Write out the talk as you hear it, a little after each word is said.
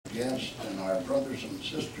guests and our brothers and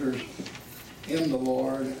sisters in the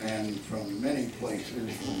Lord, and from many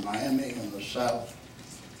places, from Miami in the south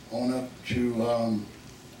on up to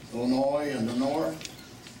Illinois in the north,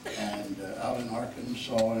 and out in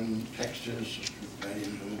Arkansas and Texas, Sister Betty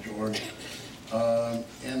and Brother George,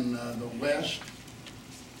 in the west,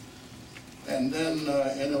 and then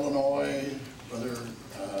in Illinois, Brother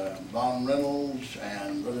Von Reynolds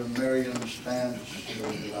and Brother Marion Stantz,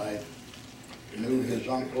 who I knew his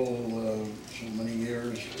uncle so many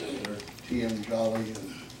years, Brother T.M. Jolly,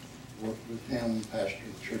 and worked with him,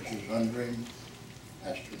 pastored churches under him,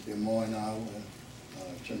 pastored Des Moines, Iowa,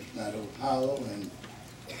 Cincinnati, Ohio,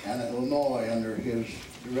 and Illinois under his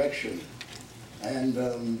direction. And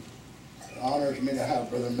it honors me to have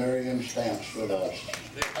Brother Marion Stantz with us.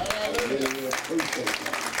 I really appreciate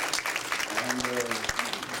that. And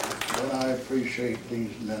then I appreciate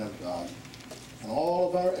these men of God. And all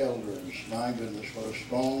of our elders, my goodness, what a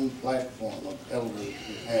strong platform of elders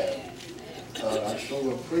we have. I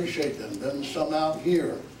so appreciate them. Then some out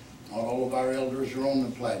here. Not all of our elders are on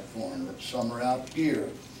the platform, but some are out here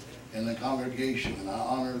in the congregation, and I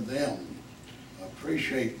honor them,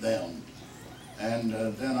 appreciate them. And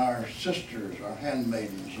then our sisters, our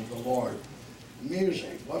handmaidens of the Lord.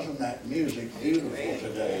 Music, wasn't that music beautiful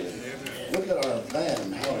today? Look at our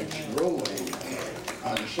band, how it's growing.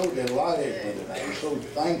 I'm so delighted with it. I'm so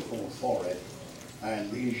thankful for it. And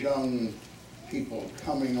these young people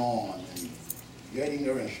coming on and getting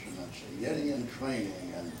their instruments and getting in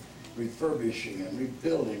training and refurbishing and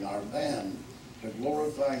rebuilding our band to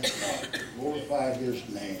glorify God, to glorify His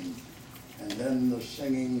name. And then the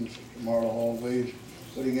singing, Sister Marlow always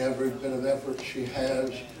putting every bit of effort she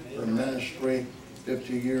has, her ministry,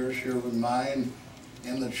 50 years here with mine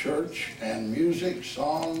in the church, and music,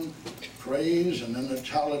 song, praise, and then the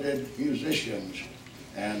talented musicians,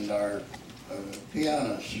 and our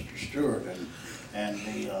pianist, Sister Stewart, and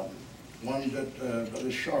the one that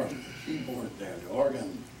Brother Sharp, the keyboard there, the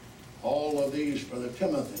organ, all of these, Brother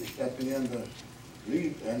Timothy stepping in to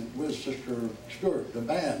lead, and with Sister Stewart, the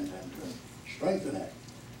band, and to strengthen it,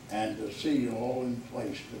 and to see you all in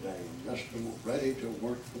place today, just ready to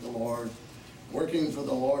work for the Lord, working for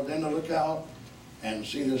the Lord, then to look out and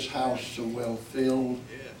see this house so well filled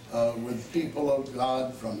with people of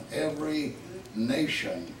God from every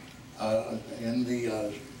nation in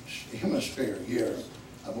the hemisphere here.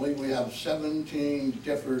 I believe we have 17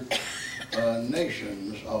 different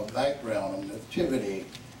nations of background and nativity.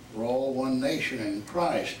 We're all one nation in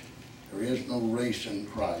Christ. There is no race in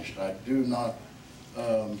Christ. I do not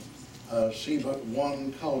see but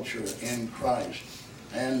one culture in Christ.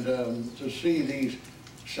 And to see these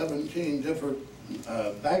 17 different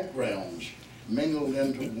backgrounds mingled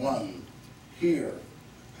into one here.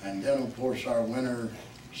 And then, of course, our winter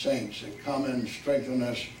saints that come and strengthen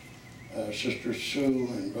us, Sister Sue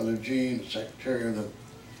and Brother Gene, the secretary of the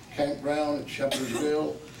campground at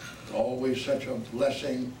Shepherdsville. Always such a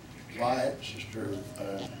blessing. Wyatt, Sister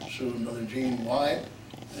Sue and Brother Gene Wyatt,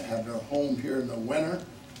 they have their home here in the winter,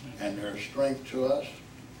 and they're a strength to us.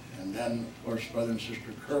 And then, of course, Brother and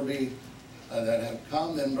Sister Kirby that have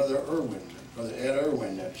come. Then Brother Irwin, Brother Ed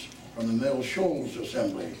Irwin, that's from the Mill Shoals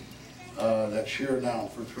Assembly, that's here now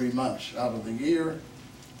for 3 months out of the year,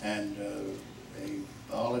 and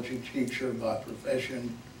a biology teacher by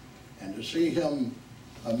profession. And to see him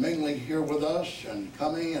mingling here with us and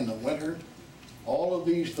coming in the winter, all of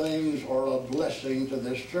these things are a blessing to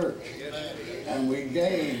this church. And we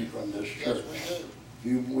gain from this church. A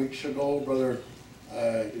few weeks ago, Brother,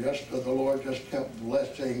 the Lord just kept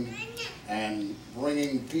blessing and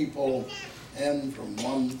bringing people in from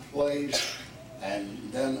one place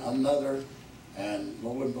and then another. And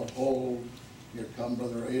lo and behold, here come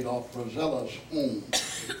Brother Adolph Rosella's home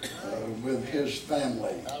with his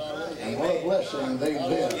family. And what a blessing they've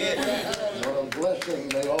been. What a blessing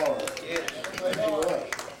they are to us.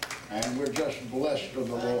 And we're just blessed of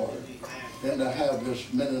the Lord. Then to have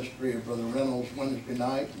this ministry of Brother Reynolds Wednesday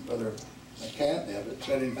night and Brother McCann, they haven't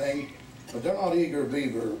said anything, but they're not eager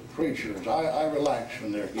beaver preachers. I relax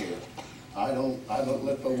when they're here. I don't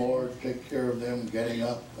let the Lord take care of them getting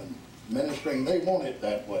up and ministering. They want it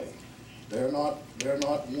that way. They're not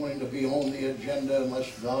wanting to be on the agenda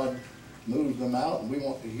unless God moves them out, and we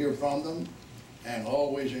want to hear from them and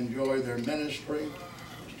always enjoy their ministry,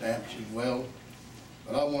 stamps as well.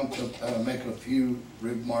 But I want to make a few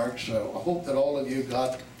remarks. I hope that all of you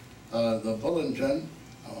got the bulletin.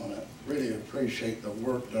 I want to really appreciate the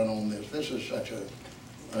work done on this. This is such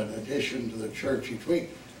an addition to the church each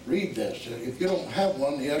week. Read this. If you don't have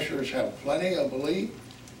one, the ushers have plenty, I believe,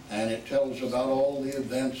 and it tells about all the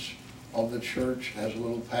events of the church, has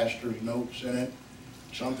little pastor's notes in it,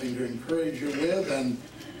 something to encourage you with, and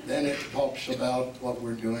then it talks about what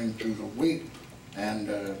we're doing through the week,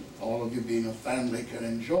 and all of you being a family can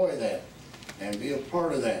enjoy that and be a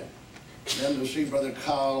part of that. Then to see Brother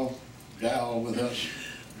Kyle Dow with us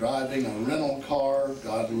driving a rental car,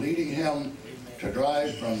 God leading him to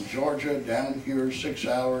drive from Georgia down here 6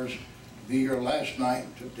 hours, be here last night,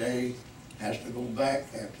 today, has to go back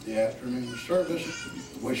after the afternoon service.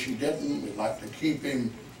 Wish he didn't. We'd like to keep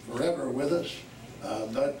him forever with us.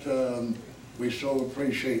 But we so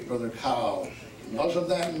appreciate Brother Kyle. Wasn't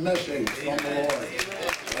that message from the Lord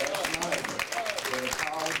last night? Brother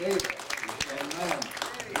Kyle gave it. Amen.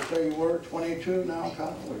 You say you were 22 now,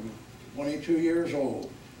 Kyle? Or 22 years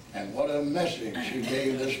old. And what a message he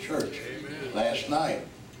gave this church last night,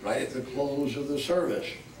 right at the close of the service.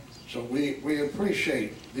 So we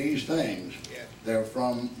appreciate these things. They're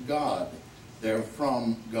from God. They're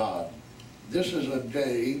from God. This is a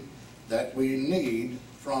day that we need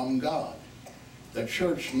from God. The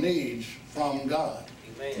church needs from God.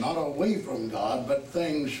 Not away from God, but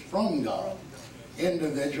things from God.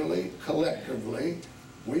 Individually, collectively,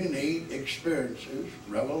 we need experiences,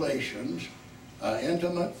 revelations,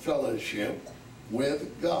 intimate fellowship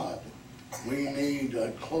with God. We need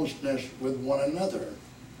closeness with one another.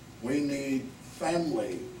 We need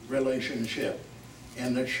family relationship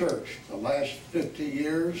in the church. The last 50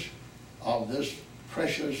 years of this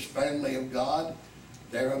precious family of God,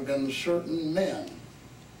 there have been certain men.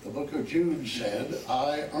 The book of Jude said,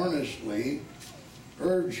 I earnestly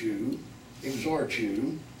urge you, exhort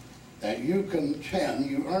you, that you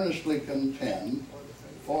earnestly contend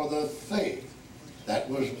for the faith that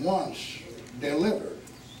was once delivered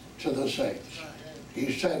to the saints.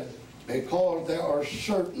 He said, because there are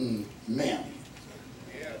certain men.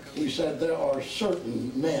 He said there are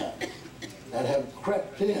certain men that have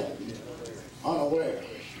crept in unawares,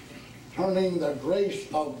 turning the grace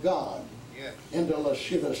of God into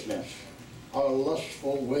lasciviousness or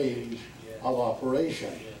lustful ways of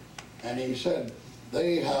operation. And he said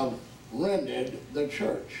they have rended the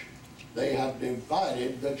church. They have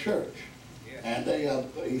divided the church. And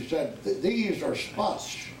he said, these are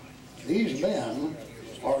spots. These men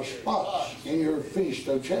are spots in your feast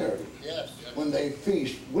of charity. When they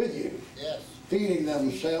feast with you, feeding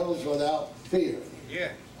themselves without fear.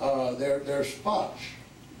 They're spots.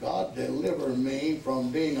 God deliver me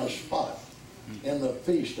from being a spot in the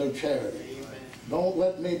feast of charity. Don't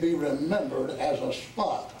let me be remembered as a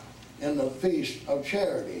spot in the feast of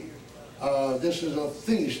charity. This is a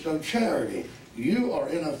feast of charity. You are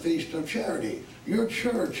in a feast of charity. Your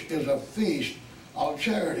church is a feast of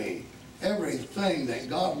charity. Everything that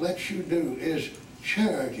God lets you do is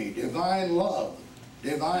charity, divine love,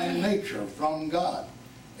 divine nature from God.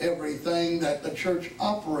 Everything that the church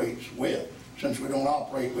operates with, since we don't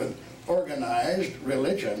operate with organized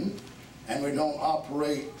religion, and we don't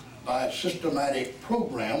operate by a systematic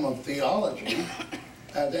program of theology,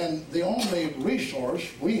 then the only resource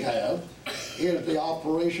we have is the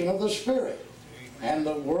operation of the Spirit and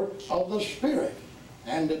the work of the Spirit,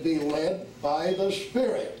 and to be led by the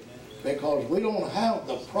Spirit, because we don't have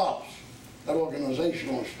the props that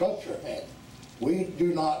organizational structure had. We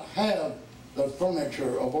do not have the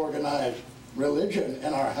furniture of organized religion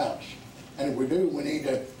in our house, and if we do, we need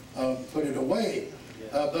to put it away.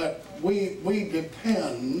 But we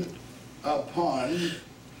depend upon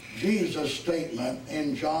Jesus' statement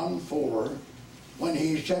in John 4 when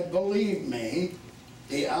he said, believe me,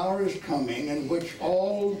 the hour is coming in which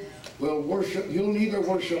all will worship. You'll neither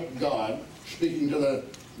worship God, speaking to the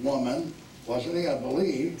woman, wasn't he, I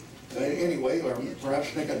believe, anyway, or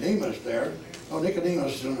perhaps Nicodemus there. Oh,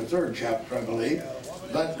 Nicodemus is in the 3rd chapter, I believe.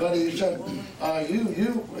 But he said,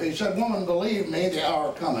 he said, woman, believe me, the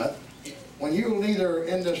hour cometh, when you will neither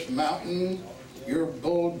in this mountain, your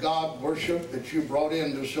bull god worship that you brought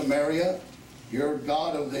into Samaria, your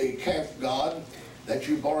god of the calf god that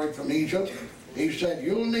you borrowed from Egypt, he said,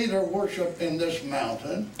 you'll neither worship in this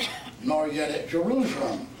mountain, nor yet at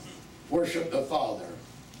Jerusalem worship the Father.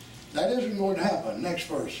 That isn't going to happen. Next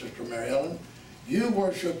verse, Sister Mary Ellen. You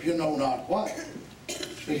worship you know not what.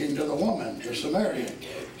 Speaking to the woman, the Samaritan.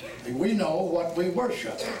 We know what we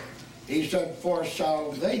worship. He said, for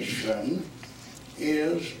salvation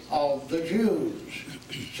is of the Jews.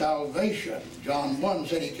 Salvation. John 1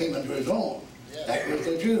 said he came into his own. That was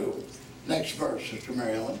the Jew. Next verse, Sister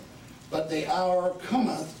Mary Ellen. But the hour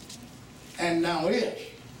cometh, and now is.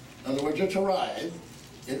 In other words, it's arrived.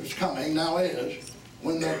 It's coming, now is,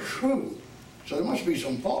 when the true. So there must be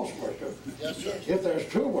some false worship. Yes, sir. If there's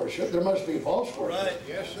true worship, there must be false worship. Right.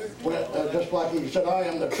 Yes, sir. Well, just like he said, I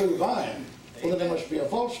am the true vine. Well, then there must be a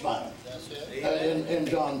false vine. in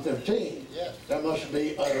John 15. Yes. There must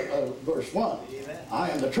be a verse 1. I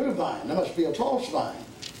am the true vine. There must be a false vine.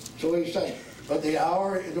 So he's saying, but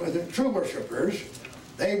the true worshipers,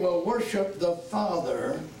 they will worship the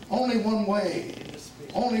Father only one way.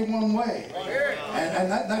 Only one way.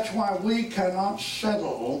 And that's why we cannot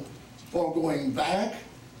settle for going back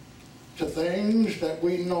to things that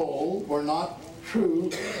we know were not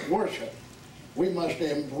true worship. We must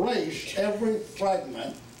embrace every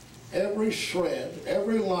fragment, every shred,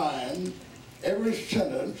 every line, every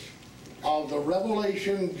sentence of the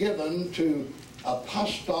revelation given to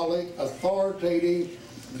apostolic, authoritative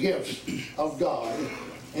gifts of God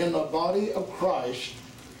in the body of Christ,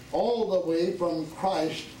 all the way from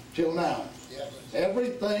Christ till now. Yes.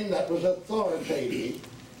 Everything that was authoritative,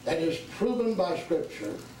 that is proven by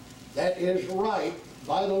Scripture, that is right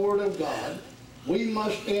by the Word of God, we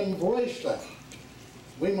must embrace that.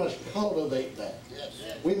 We must cultivate that.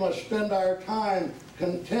 Yes. We must spend our time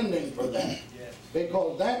contending for that,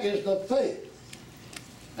 because that is the faith.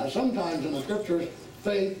 Now sometimes in the Scriptures,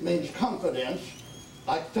 faith means confidence,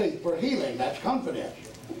 like faith for healing, that's confidence.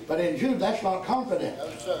 But in Jude, that's not confidence.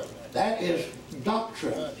 No, sir. That is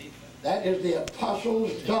doctrine. That is the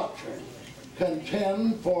apostles' doctrine.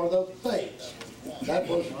 Contend for the faith that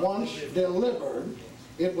was once delivered.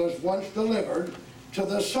 It was once delivered to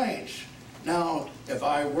the saints. Now, if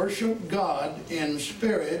I worship God in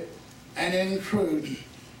spirit and in truth,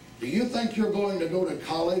 do you think you're going to go to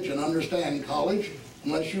college and understand college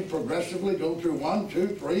unless you progressively go through 1, 2,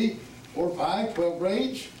 3, 4, 5, 12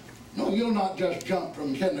 grades? No, you'll not just jump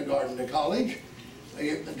from kindergarten to college.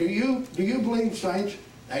 Do you believe, saints,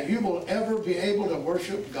 that you will ever be able to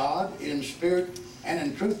worship God in spirit and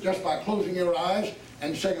in truth just by closing your eyes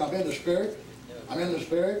and saying, I'm in the Spirit, I'm in the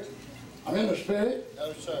Spirit, I'm in the Spirit?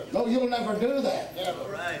 No, sir. No, you'll never do that.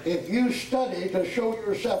 Never. If you study to show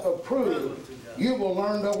yourself approved, you will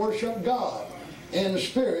learn to worship God in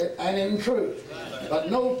spirit and in truth. But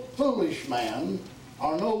no foolish man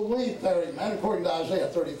or no wayfaring man, according to Isaiah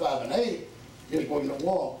 35 and 8, is going to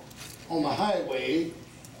walk on the highway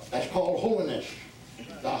that's called holiness.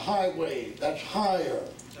 The highway that's higher,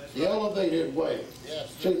 the elevated way.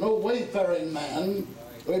 Yes. See, no wayfaring man,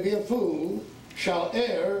 will be a fool, shall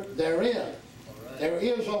err therein. There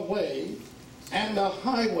is a way and a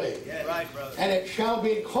highway, and it shall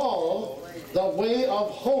be called the way of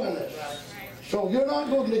holiness. So you're not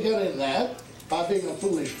going to get in that by being a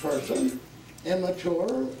foolish person,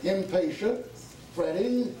 immature, impatient,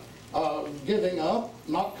 fretting, giving up,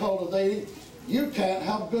 not cultivating. You can't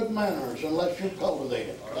have good manners unless you cultivate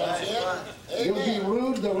it. That's it. You'll be Amen.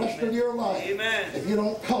 rude the rest of your life if you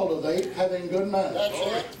don't cultivate having good manners. That's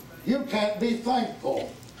it. You can't be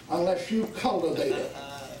thankful unless you cultivate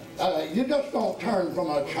it. You just don't turn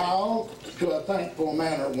from a child to a thankful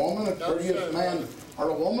man or woman, a courteous man or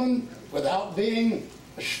a woman, without being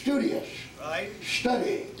studious.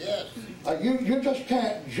 Study. Yes. You just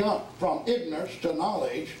can't jump from ignorance to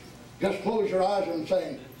knowledge. Just close your eyes and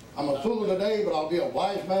say, I'm a fool today, but I'll be a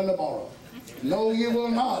wise man tomorrow. No, you will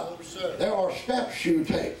not. No, sir. There are steps you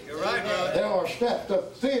take. You're right, brother. There are steps. The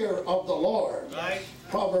fear of the Lord. Right.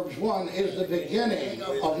 Proverbs 1 is the beginning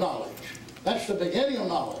of knowledge. That's the beginning of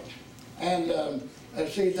knowledge. And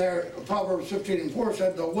see there, Proverbs 15 and 4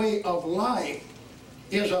 said the way of life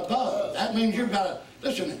is above. That means you've got to,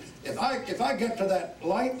 listen, if I get to that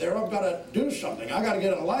light there, I've got to do something. I've got to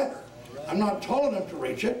get a ladder. I'm not tall enough to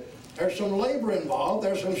reach it. There's some labor involved.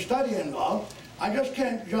 There's some study involved. I just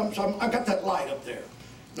can't jump some. I got that light up there.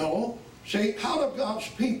 No. See, how do God's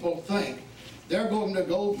people think they're going to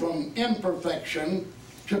go from imperfection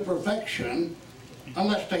to perfection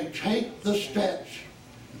unless they take the steps,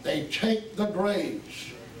 they take the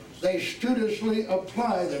grades, they studiously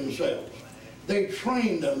apply themselves, they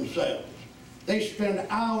train themselves, they spend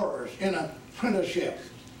hours in apprenticeship.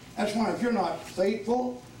 That's why if you're not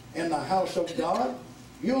faithful in the house of God,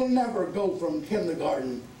 you'll never go from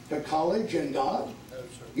kindergarten to college in God.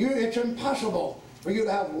 It's impossible for you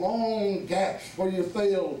to have long gaps where you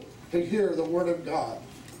fail to hear the Word of God,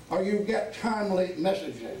 or you get timely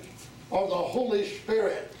messages, or the Holy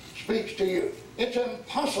Spirit speaks to you. It's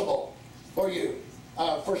impossible for you.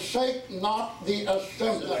 Forsake not the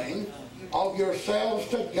assembling of yourselves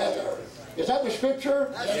together. Is that the Scripture?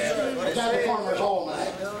 Yes, Is that the Farmer's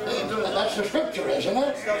Almanac? That's the Scripture, isn't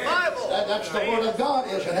it? The Bible. That's the Word of God,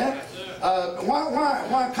 isn't it?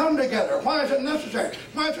 Why come together? Why is it necessary?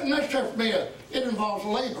 Why is it necessary for me to, it involves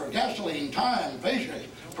labor, gasoline, time, patience,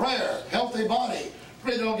 prayer, healthy body, for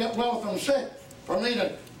me to get well from sick, for me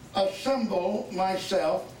to assemble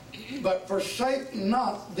myself, but forsake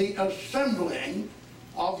not the assembling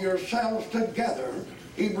of yourselves together,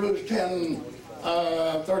 Hebrews 10,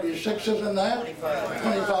 36, isn't that?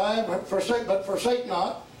 25. But forsake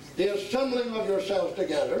not the assembling of yourselves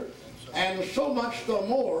together, and so much the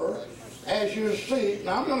more as you see.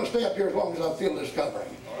 Now I'm going to stay up here as long as I feel this covering.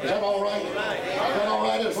 Is that all right? Is that all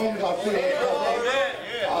right as long as I feel this covering?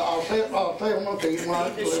 I'll say on my feet.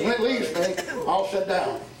 When it leaves me, I'll sit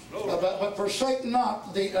down. But forsake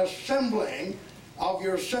not the assembling of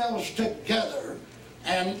yourselves together,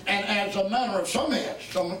 and as a manner of some heads,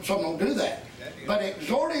 some don't do that. But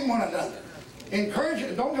exhorting one another,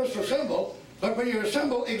 encouraging, don't just assemble, but when you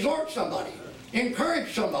assemble, exhort somebody,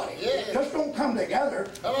 encourage somebody. Just don't come together,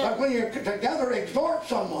 but when you're together, exhort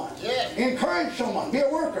someone, encourage someone, be a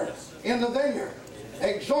worker in the vineyard,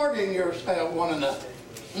 exhorting one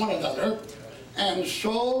another, and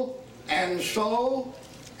so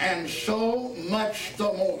much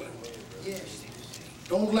the more.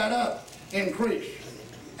 Don't let up, increase.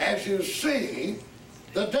 As you see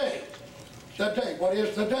the day. The day, what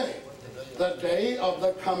is the day? The day of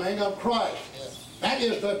the coming of Christ. That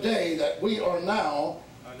is the day that we are now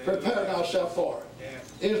preparing ourselves for.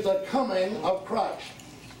 Is the coming of Christ.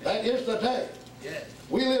 That is the day.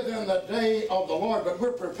 We live in the day of the Lord, but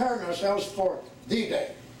we're preparing ourselves for the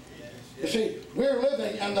day. You see, we're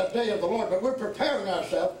living in the day of the Lord, but we're preparing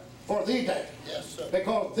ourselves for the day.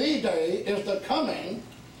 Because the day is the coming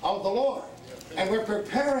of the Lord. And we're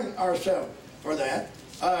preparing ourselves for that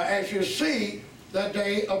as you see the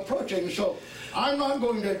day approaching. So I'm not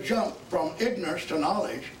going to jump from ignorance to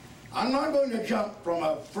knowledge. I'm not going to jump from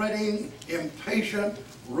a fretting, impatient,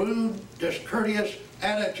 rude, discourteous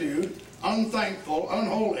attitude, unthankful,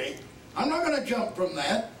 unholy. I'm not going to jump from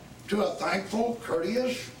that to a thankful,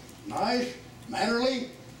 courteous, nice,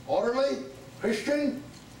 mannerly, orderly Christian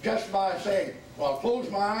just by saying, well, I'll close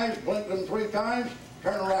my eyes, blink them 3 times,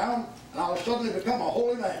 turn around, and I'll suddenly become a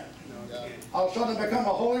holy man. I'll suddenly become a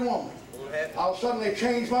holy woman. I'll suddenly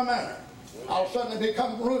change my manner. I'll suddenly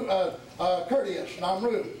become rude, courteous, and I'm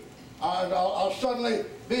rude. I'll suddenly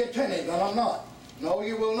be attentive, and I'm not. No,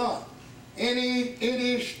 you will not.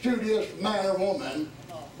 Any studious man or woman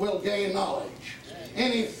will gain knowledge.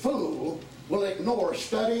 Any fool will ignore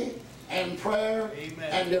study and prayer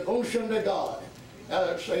and devotion to God.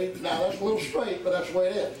 See, now that's a little straight, but that's the way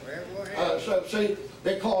it is. So see,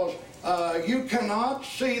 because you cannot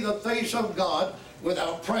see the face of God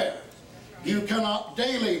without prayer. You cannot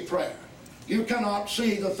daily pray. You cannot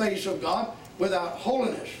see the face of God without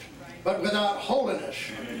holiness. But without holiness,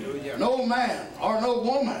 no man or no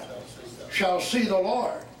woman shall see the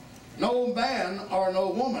Lord. No man or no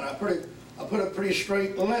woman. I put a pretty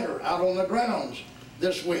straight letter out on the grounds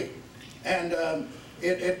this week. And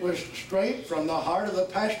it was straight from the heart of the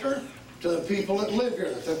pastor to the people that live here,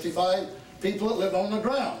 the 55 people that live on the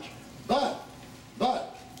grounds. But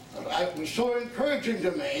it was so encouraging to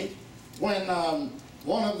me when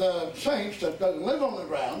one of the saints that doesn't live on the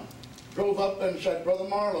ground drove up and said, Brother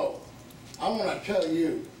Marlow, I want to tell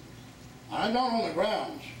you, I'm not on the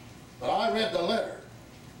grounds, but I read the letter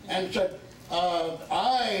and said,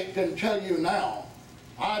 I can tell you now,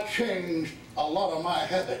 I changed a lot of my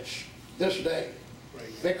habits this day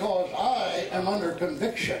because I am under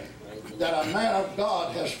conviction that a man of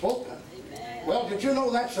God has spoken. Well, did you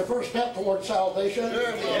know that's the first step towards salvation?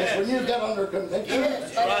 It's when you get under conviction,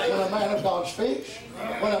 when a man of God speaks,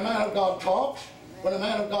 when a man of God talks, when a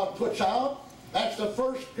man of God puts out. That's the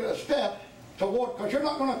first step toward, because you're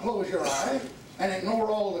not going to close your eyes and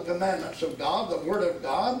ignore all the commandments of God, the Word of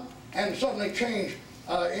God, and suddenly change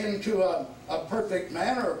into a perfect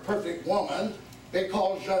man or a perfect woman,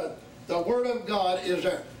 because the Word of God is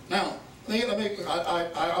there. Now,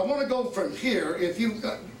 I want to go from here. If you've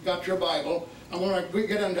got your Bible, I want to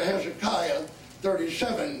get into Isaiah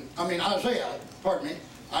 37, Isaiah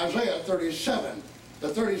 37, the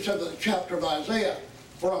 37th chapter of Isaiah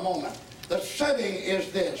for a moment. The setting is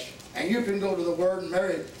this, and you can go to the Word, and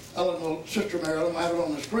Sister Mary Ellen will have it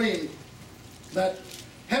on the screen, that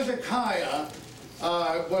Hezekiah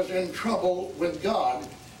was in trouble with God,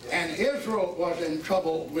 and Israel was in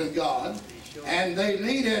trouble with God, and they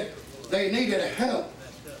needed help.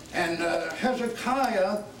 And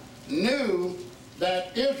Hezekiah knew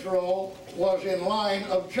that Israel was in line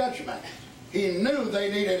of judgment. He knew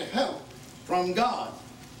they needed help from God.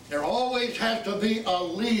 There always has to be a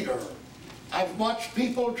leader. I've watched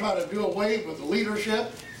people try to do away with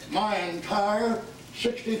leadership my entire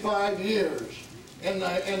 65 years in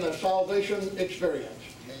the salvation experience.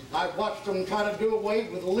 I've watched them try to do away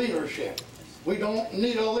with leadership. We don't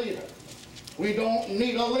need a leader. We don't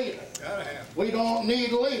need a leader. We don't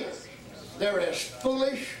need leaders. They're as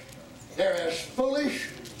foolish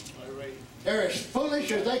They're as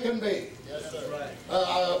foolish as they can be. Yes,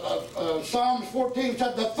 sir. Psalms 14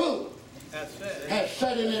 said, the fool has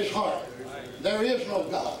said in his heart, there is no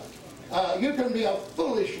God. You can be a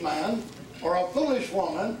foolish man or a foolish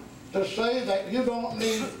woman to say that you don't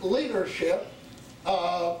need leadership.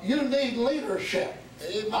 You need leadership.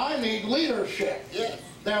 Amen. I need leadership. Yes.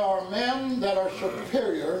 There are men that are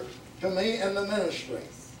superior to me in the ministry.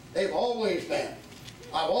 They've always been.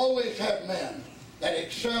 I've always had men that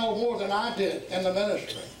excel more than I did in the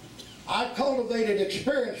ministry. I cultivated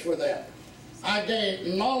experience with them. I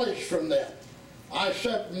gained knowledge from them. I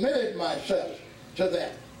submitted myself to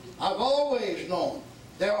them. I've always known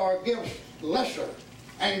there are gifts lesser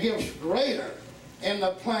and gifts greater in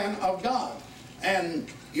the plan of God. And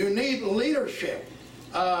you need leadership.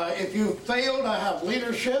 If you fail to have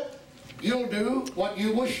leadership, you'll do what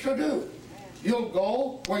you wish to do. You'll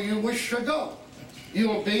go where you wish to go.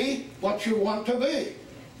 You'll be what you want to be.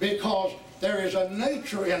 Because there is a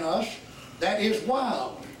nature in us that is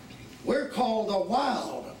wild. We're called the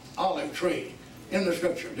wild olive tree in the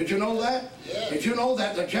scripture. Did you know that? Yes. Did you know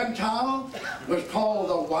that the Gentile was called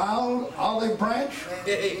the wild olive branch?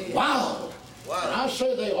 Wild. Wow. And I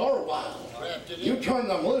say they are wild. You turn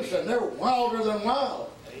them loose and they're wilder than wild.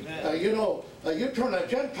 You turn a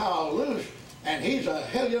Gentile loose and he's a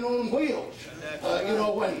hellion on wheels.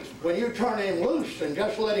 When you turn him loose and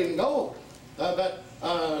just let him go.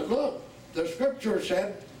 Look, the scripture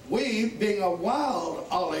said, we, being a wild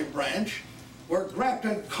olive branch, were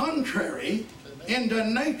grafted contrary into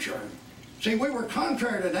nature. See, we were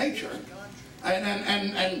contrary to nature.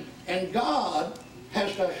 And God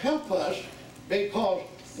has to help us because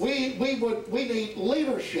we need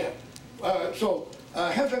leadership.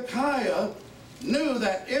 Hezekiah knew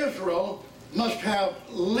that Israel must have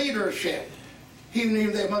leadership. He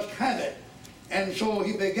knew they must have it. And so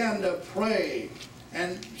he began to pray.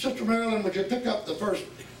 And Sister Marilyn, would you pick up the first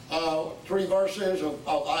 3 verses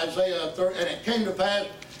of Isaiah 30? And it came to pass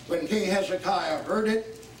when King Hezekiah heard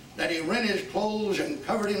it, that he rent his clothes and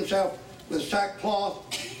covered himself with sackcloth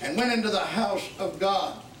and went into the house of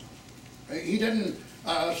God. He didn't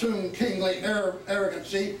assume kingly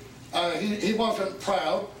arrogancy. He wasn't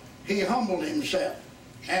proud. He humbled himself.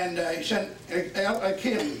 And he sent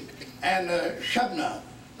Akim and Shebna,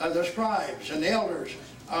 the scribes and the elders,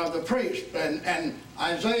 the priests, and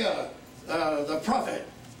Isaiah, the prophet.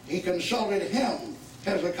 He consulted him,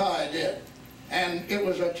 Hezekiah did. And it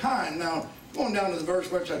was a time, now going down to the verse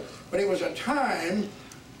where it said, but it was a time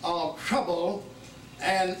of trouble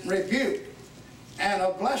and rebuke and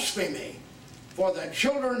of blasphemy. For the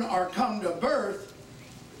children are come to birth,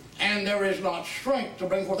 and there is not strength to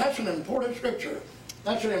bring forth. That's an important scripture.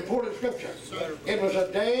 That's an important scripture. It was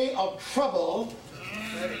a day of trouble.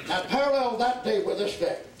 Now parallel that day with this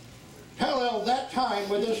day. Parallel that time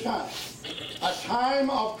with this time. A time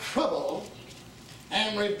of trouble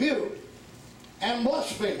and rebuke and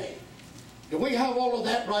blasphemy. Do we have all of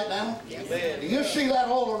that right now? Do you see that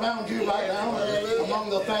all around you right now among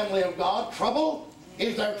the family of God? Trouble?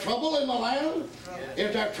 Is there trouble in the land?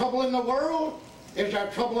 Is there trouble in the world? Is there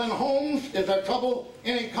trouble in homes? Is there trouble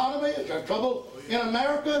in economy? Is there trouble in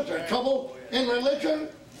America? Is there trouble in religion?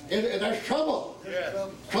 There's trouble.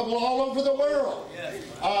 Trouble all over the world.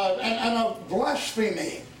 And of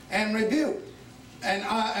blasphemy and rebuke. And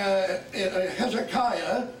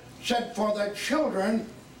Hezekiah said, for the children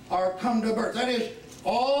are come to birth. That is,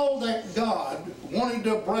 all that God wanted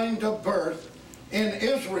to bring to birth in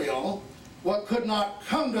Israel, what could not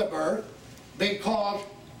come to birth because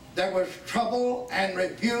there was trouble and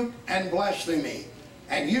rebuke and blasphemy.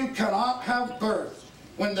 And you cannot have birth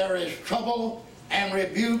when there is trouble and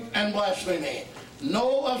rebuke and blasphemy.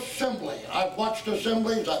 No assembly. I've watched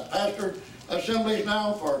assemblies. I've pastored assemblies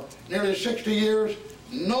now for nearly 60 years.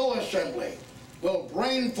 No assembly will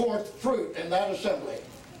bring forth fruit in that assembly.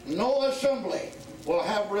 No assembly will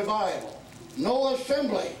have revival. No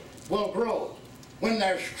assembly will grow when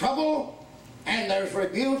there's trouble and there's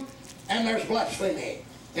rebuke and there's blasphemy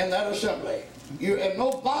in that assembly. And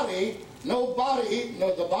nobody,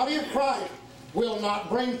 the body of Christ will not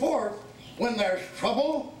bring forth when there's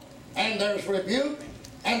trouble and there's rebuke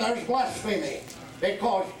and there's blasphemy.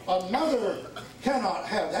 Because a mother cannot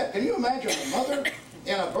have that. Can you imagine a mother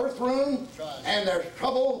in a birth room and there's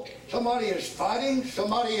trouble? Somebody is fighting,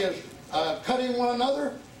 somebody is cutting one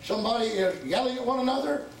another, somebody is yelling at one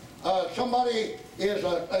another, somebody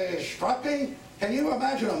is striking. Can you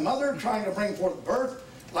imagine a mother trying to bring forth birth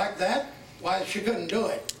like that? Why, she couldn't do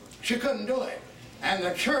it. She couldn't do it. And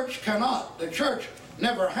the church cannot. The church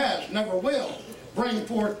never has, never will bring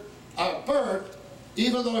forth birth,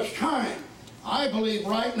 even though it's time. I believe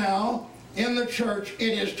right now in the church,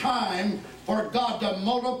 it is time for God to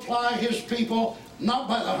multiply His people, not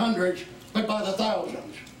by the hundreds, but by the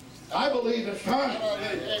thousands. I believe it's time.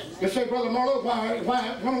 You say, Brother Marlow,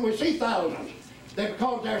 why don't we see thousands?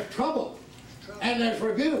 Because there's trouble, and there's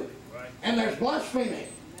rebuke, and there's blasphemy.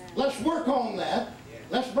 Let's work on that.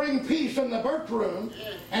 Let's bring peace in the birth room,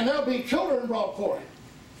 and there'll be children brought forth.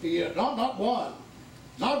 Not one.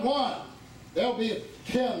 Not one. There'll be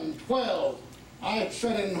 10, 12. I had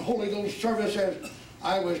said in Holy Ghost service, as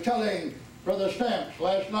I was telling Brother Stamps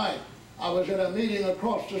last night, I was in a meeting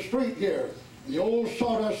across the street here, in the old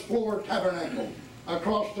sawdust floor tabernacle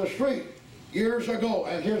across the street years ago,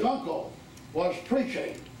 and his uncle was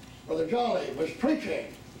preaching. Brother Jolly was preaching,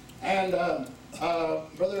 and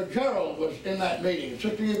Brother Gerald was in that meeting.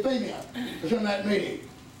 Sister Euphemia was in that meeting,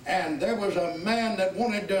 and there was a man that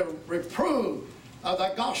wanted to reprove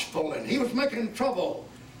the gospel, and he was making trouble,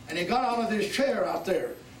 and he got out of his chair out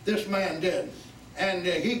there, this man did, and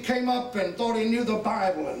he came up and thought he knew the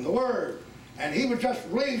Bible and the Word, and he was just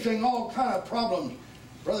raising all kind of problems.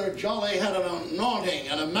 Brother Jolly had an anointing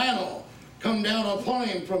and a mantle come down upon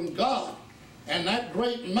him from God, and that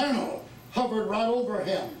great mantle hovered right over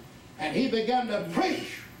him, and he began to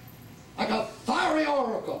preach like a fiery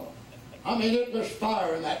oracle. I mean, it was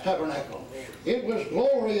fire in that tabernacle. It was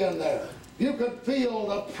glory in there. You could feel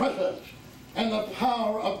the presence and the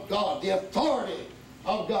power of God, the authority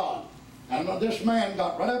of God. And this man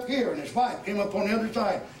got right up here, and his wife came up on the other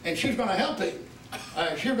side, and she's going to help him.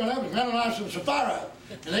 She was going to help him, Ananias and Sapphira.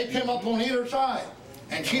 And they came up on either side,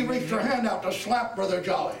 and she reached her hand out to slap Brother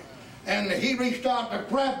Jolly. And he reached out to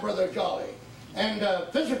grab Brother Jolly, and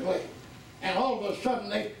physically. And all of a sudden,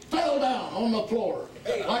 they fell down on the floor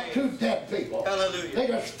like two dead people. Hallelujah. They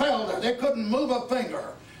just fell there. They couldn't move a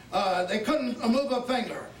finger. They couldn't move a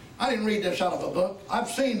finger. I didn't read this out of a book. I've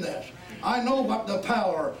seen this. I know what the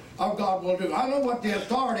power of God will do. I know what the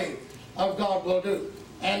authority of God will do.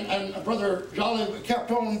 And Brother Jolly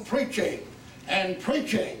kept on preaching and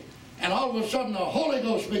preaching. And all of a sudden, the Holy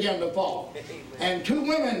Ghost began to fall. And two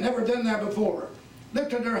women, never done that before,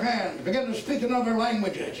 lifted their hands, began to speak in other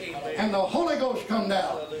languages. And the Holy Ghost come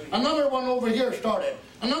down. Another one over here started.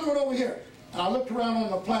 Another one over here. And I looked around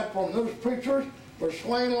on the platform. Those preachers were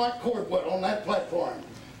swaying like cordwood on that platform.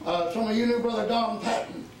 Some of you knew Brother Don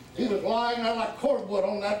Patton. He was lying there like cordwood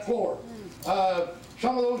on that floor.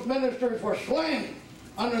 Some of those ministers were slain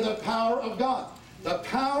under the power of God. The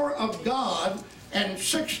power of God, and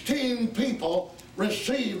 16 people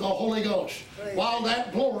received the Holy Ghost while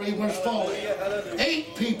that glory was falling.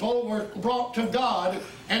 8 people were brought to God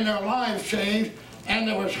and their lives changed, and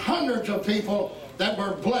there was hundreds of people that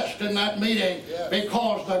were blessed in that meeting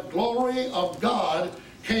because the glory of God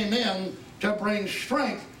came in to bring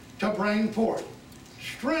strength, to bring forth.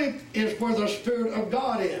 Strength is where the Spirit of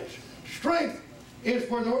God is. Strength is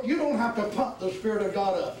where you don't have to pump the Spirit of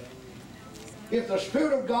God up. If the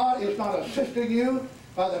Spirit of God is not assisting you,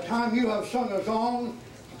 by the time you have sung a song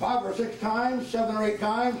 5 or 6 times, 7 or 8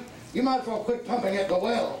 times, you might as well quit pumping at the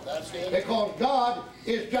well. Because God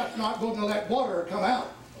is just not going to let water come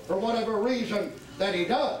out for whatever reason that He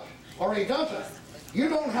does, or He doesn't. You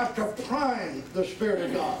don't have to prime the Spirit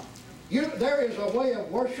of God. There is a way of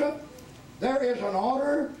worship, there is an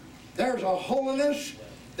order, there's a holiness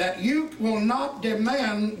that you will not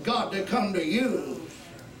demand God to come to you.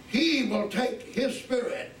 He will take His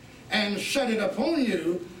Spirit and set it upon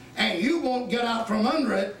you, and you won't get out from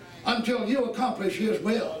under it until you accomplish His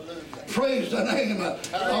will. Praise the name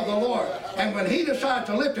of the Lord. And when He decides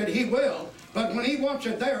to lift it, He will. But when He wants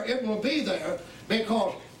it there, it will be there,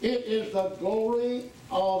 because it is the glory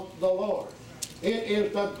of the Lord. It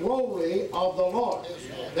is the glory of the Lord.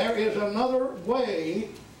 There is another way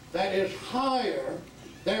that is higher.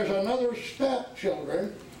 There's another step,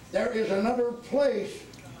 children. There is another place.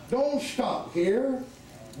 Don't stop here.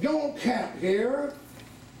 Don't camp here.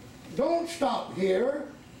 Don't stop here.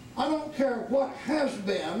 I don't care what has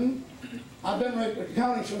been. I've been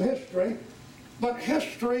recounting some history, but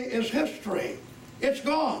history is history. It's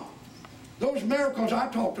gone. Those miracles I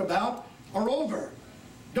talked about are over.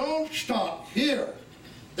 Don't stop here.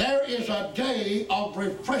 There is a day of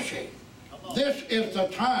refreshing. This is the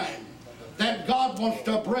time that God wants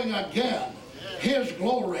to bring again His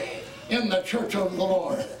glory in the church of the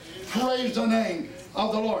Lord. Praise the name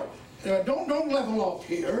of the Lord. Don't level off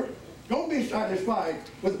here. Don't be satisfied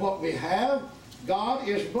with what we have. God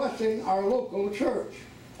is blessing our local church.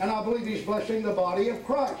 And I believe He's blessing the body of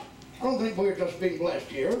Christ. I don't think we're just being blessed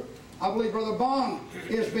here. I believe Brother Bond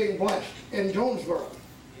is being blessed in Jonesboro.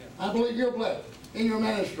 I believe you're blessed in your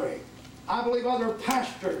ministry. I believe other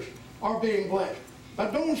pastors are being blessed.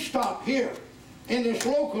 But don't stop here. in this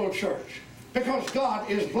local church because God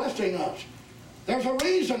is blessing us. There's a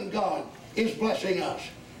reason God is blessing us.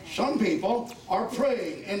 Some people are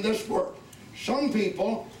praying in this work. Some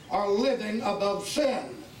people are living above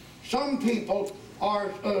sin. Some people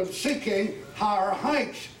are seeking higher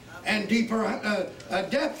heights and deeper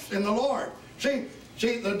depths in the Lord. See,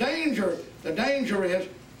 the danger is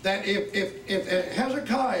that if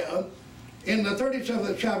Hezekiah in the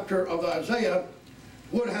 37th chapter of Isaiah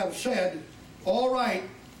would have said, all right,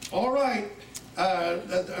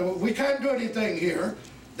 we can't do anything here.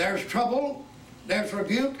 There's trouble, there's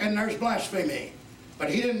rebuke, and there's blasphemy. But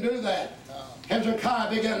he didn't do that. Hezekiah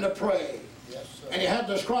began to pray. And he had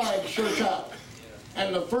the scribes search out.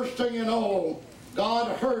 And the first thing you know,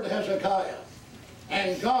 God heard Hezekiah.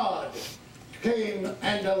 And God came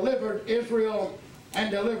and delivered Israel and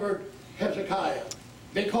delivered Hezekiah.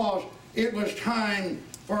 Because it was time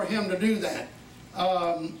for him to do that.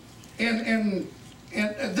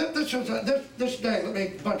 This day, let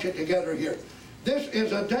me bunch it together here. This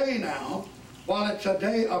is a day now, while it's a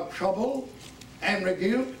day of trouble and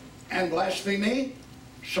rebuke and blasphemy,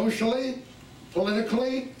 socially,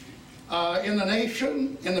 politically, in the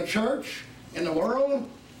nation, in the church, in the world,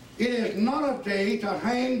 it is not a day to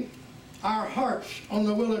hang our hearts on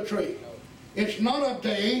the willow tree. It's not a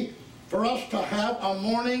day for us to have a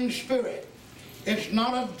mourning spirit. It's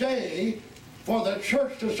not a day for the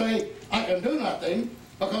church to say, I can do nothing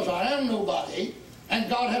because I am nobody and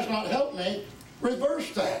God has not helped me.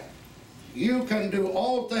 Reverse that. You can do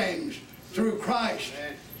all things through Christ.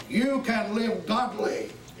 You can live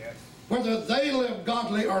godly. Whether they live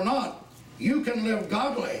godly or not, you can live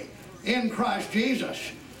godly in Christ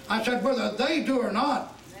Jesus. I said whether they do or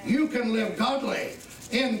not, you can live godly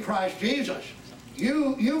in Christ Jesus.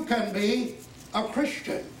 You can be a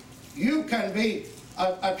Christian. You can be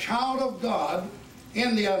a child of God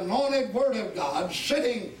in the anointed Word of God,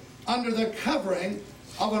 sitting under the covering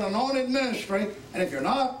of an anointed ministry. And if you're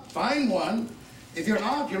not, find one. If you're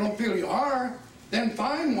not, you don't feel you are, then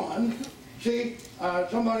find one. See,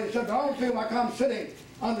 somebody said, I don't feel like I'm sitting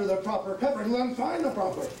under the proper covering. Then find the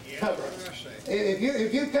proper covering.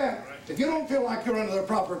 If you don't feel like you're under the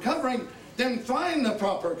proper covering, then find the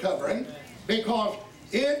proper covering, because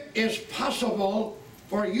it is possible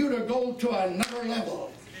for you to go to another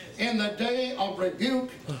level in the day of rebuke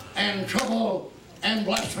and trouble and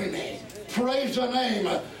blasphemy. Praise the name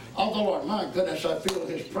of the Lord. My goodness, I feel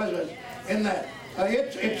His presence in that.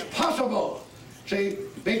 It's possible, see,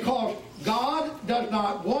 because God does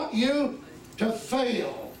not want you to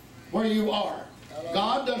fail where you are.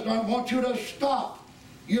 God does not want you to stop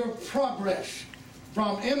your progress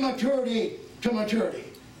from immaturity to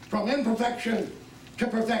maturity, from imperfection to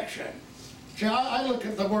perfection. See, I look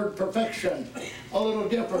at the word perfection a little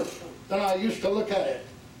different than I used to look at it.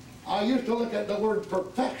 I used to look at the word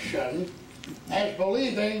perfection as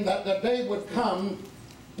believing that the day would come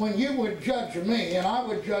when you would judge me and I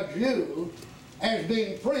would judge you as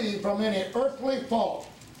being free from any earthly fault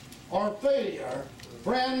or failure.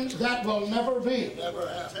 Friend, that will never be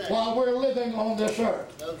while we're living on this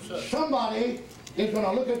earth. Somebody is going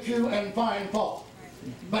to look at you and find fault.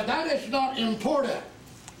 But that is not important.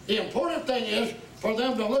 The important thing is for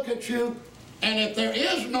them to look at you, and if there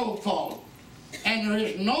is no fault, and there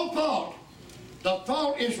is no fault, the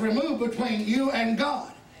fault is removed between you and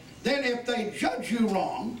God. Then if they judge you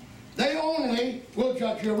wrong, they only will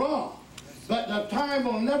judge you wrong. But the time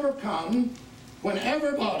will never come when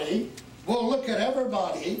everybody will look at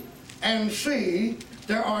everybody and see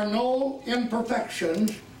there are no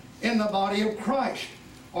imperfections in the body of Christ,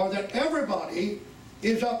 or that everybody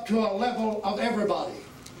is up to a level of everybody.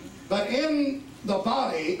 But in the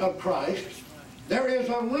body of Christ, there is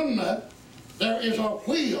a remnant, there is a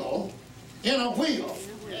wheel in a wheel.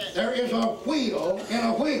 There is a wheel in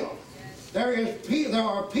a wheel. There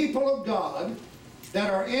are people of God that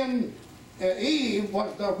are in, Eve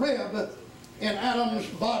was the rib in Adam's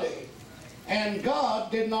body. And God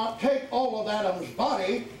did not take all of Adam's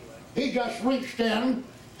body. He just reached in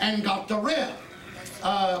and got the rib.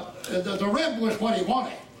 The rib was what He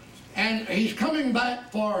wanted. And He's coming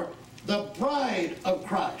back for the bride of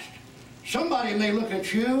Christ. Somebody may look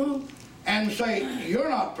at you and say, you're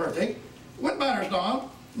not perfect. What matters not?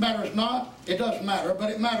 Matters not. It does matter, but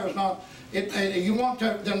it matters not. You want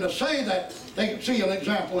them to say that they see an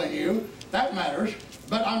example in you. That matters.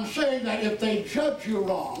 But I'm saying that if they judge you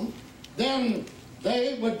wrong, then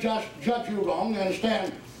they would just judge you wrong and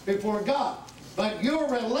stand before God. But your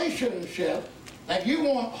relationship that you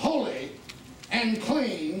want holy and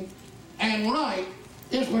clean and right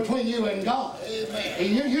is between you and God.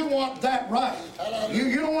 Amen. You want that right.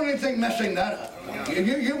 You don't want anything messing that up.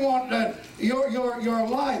 You want your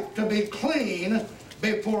life to be clean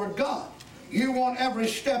before God. You want every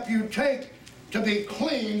step you take to be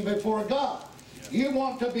clean before God. You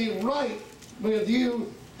want to be right with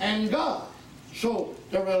you and God. So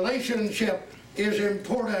the relationship is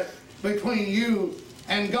important between you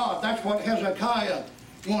and God. That's what Hezekiah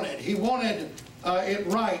wanted. He wanted it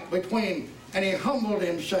right between, and he humbled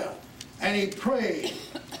himself, and he prayed,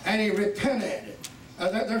 and he repented.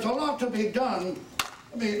 There's a lot to be done.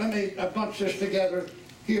 Let me bunch this together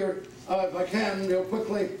here, if I can, real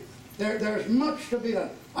quickly. There's much to be done.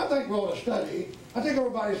 I think we ought to study. I think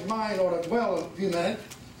everybody's mind ought to dwell a few minutes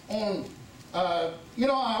on, you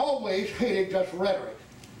know, I always hated just rhetoric.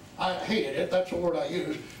 I hated it. That's the word I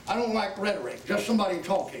use. I don't like rhetoric, just somebody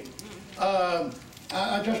talking.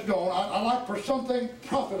 I just don't. I like for something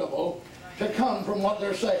profitable to come from what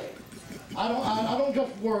they're saying. I don't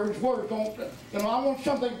just words. Words don't, you know, I want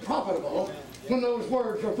something profitable when those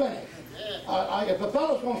words are finished. If a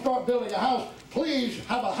fellow's going to start building a house, please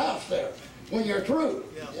have a house there when you're through.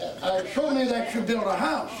 Show me that you built a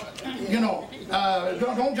house. You know,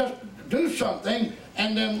 don't just do something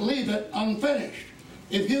and then leave it unfinished.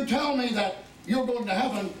 If you tell me that you're going to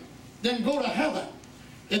heaven, then go to heaven.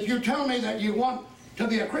 If you tell me that you want to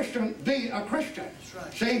be a Christian, be a Christian.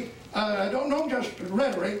 Right. See, don't just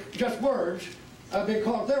rhetoric, just words,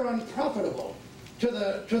 because they're unprofitable to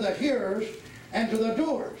the hearers and to the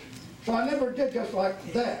doers. So I never did just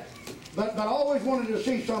like that. But I always wanted to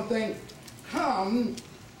see something come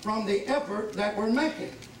from the effort that we're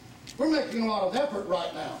making. We're making a lot of effort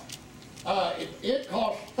right now. It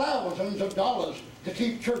costs thousands of dollars to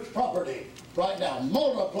keep church property right now.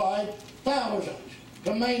 Multiplied thousands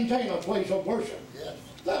to maintain a place of worship. Yes.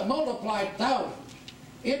 That multiplied thousands.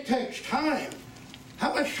 It takes time.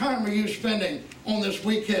 How much time are you spending on this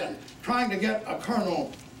weekend trying to get a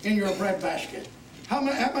kernel in your bread basket? How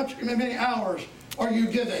many hours are you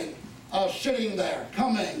giving sitting there,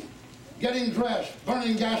 coming, getting dressed,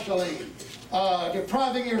 burning gasoline,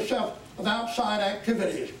 depriving yourself of outside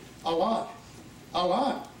activities? A lot. A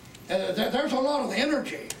lot. There's a lot of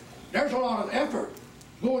energy. There's a lot of effort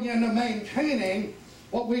going into maintaining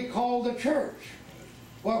what we call the church,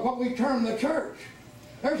 what we term the church.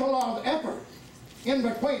 There's a lot of effort in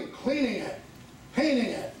between cleaning it,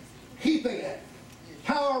 painting it, keeping it,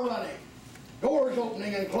 power running, doors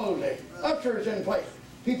opening and closing, ushers in place,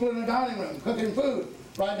 people in the dining room cooking food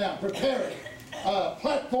right now, preparing,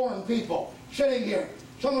 platform people sitting here.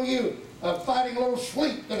 Some of you fighting a little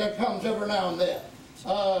sleep that comes every now and then.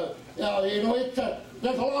 You know,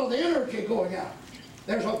 there's a lot of energy going out.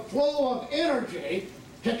 There's a flow of energy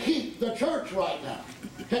to keep the church right now,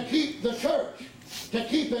 to keep the church, to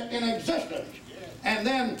keep it in existence. And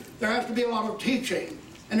then there has to be a lot of teaching,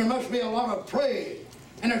 and there must be a lot of praying,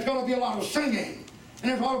 and there's got to be a lot of singing,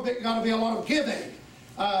 and there's got to be a lot of giving.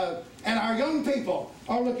 And our young people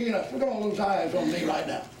are looking at us. Look at all those eyes on me right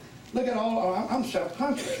now. Look at all, I'm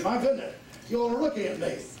self-conscious, my goodness. You're looking at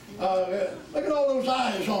me. Look at all those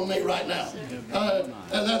eyes on me right now.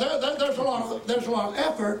 There's a lot of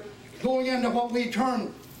effort going into what we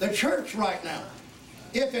term the church right now.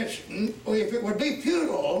 If it would be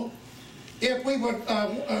futile, if we would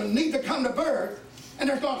need to come to birth, and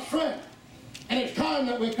there's not strength, and it's time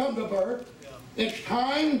that we come to birth. It's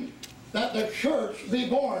time that the church be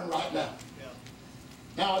born right now.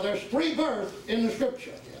 Now, there's 3 births in the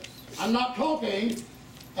Scripture. I'm not talking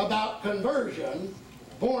about conversion,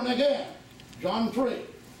 born again, John 3.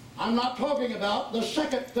 I'm not talking about the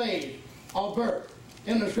second phase of birth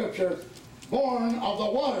in the Scripture, born of the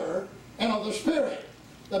water and of the Spirit,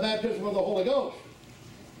 the baptism of the Holy Ghost,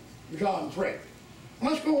 John 3.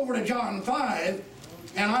 Let's go over to John 5,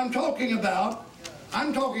 and I'm talking about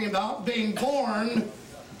being born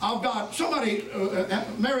of God. Somebody,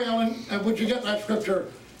 Mary Ellen, would you get that scripture?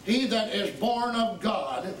 He that is born of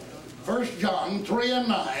God, 1 John 3 and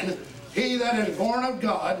 9, he that is born of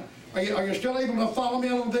God. Are you still able to follow me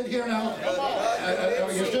a little bit here now?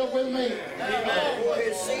 Are you still with me?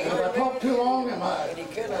 Have I talked too long? Are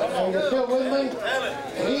you still with me?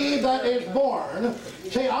 He that is born.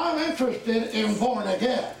 See, I'm interested in born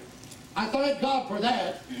again. I thank God for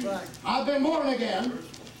that. I've been born again.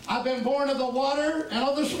 I've been born of the water and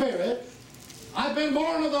of the Spirit. I've been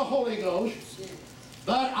born of the Holy Ghost.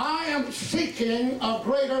 But I am seeking a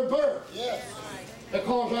greater birth.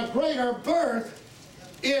 Because a greater birth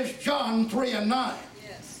is John 3 and 9.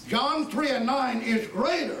 John 3 and 9 is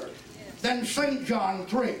greater than St. John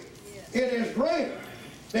 3. It is greater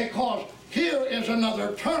because here is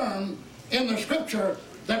another term in the Scripture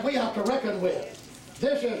that we have to reckon with.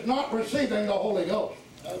 This is not receiving the Holy Ghost.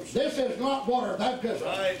 This is not water baptism.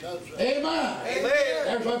 Amen. Amen.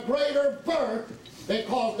 There's a greater birth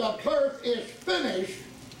because the birth is finished.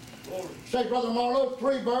 Say, Brother Marlow,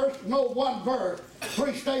 3 births, no 1 birth,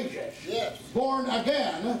 3 stages. Yes. Born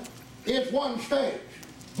again is 1 stage.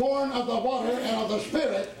 Born of the water and of the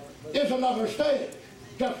Spirit is another stage.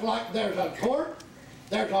 Just like there's a court,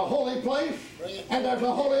 there's a holy place, and there's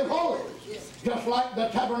a holy of holies. Just like the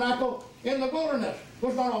tabernacle in the wilderness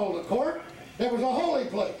was not all the court, there was a holy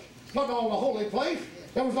place. Not all the holy place,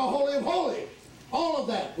 there was a holy of holies. All of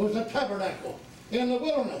that was the tabernacle in the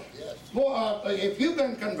wilderness. Boy, if you've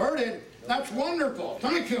been converted, that's wonderful.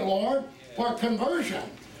 Thank you, Lord, for conversion.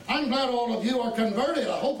 I'm glad all of you are converted.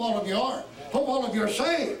 I hope all of you are. Hope all of you are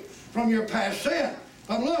saved from your past sin.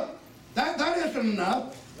 But look, that isn't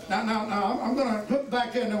enough. Now, I'm going to look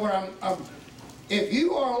back into where if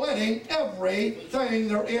you are letting everything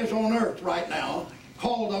there is on earth right now,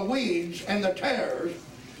 called the weeds and the tares,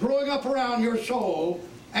 growing up around your soul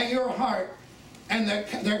and your heart, and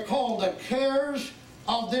they're called the cares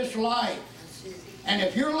of this life. And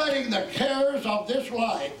if you're letting the cares of this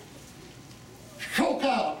life choke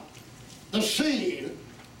out the seed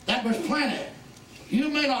that was planted, you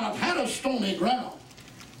may not have had a stony ground.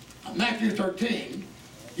 Matthew 13.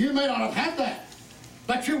 You may not have had that,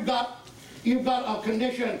 but you've got a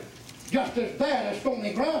condition just as bad as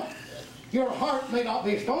stony ground. Your heart may not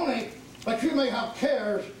be stony, but you may have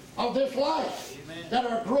cares of this life that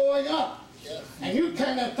are growing up. And you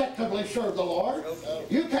can't effectively serve the Lord.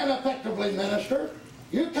 You can't effectively minister.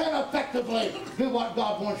 You can't effectively do what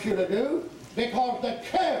God wants you to do because the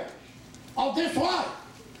cares of this life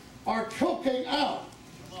are choking out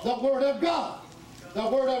the Word of God. The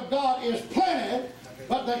Word of God is planted,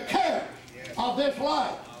 but the cares of this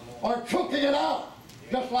life are choking it out,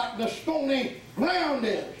 just like the stony ground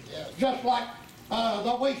is, just like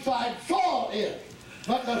the wayside soil is.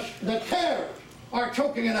 But the cares are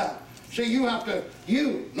choking it out. See,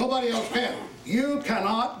 nobody else can. You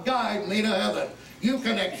cannot guide me to heaven. You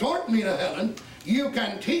can exhort me to heaven. You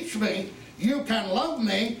can teach me. You can love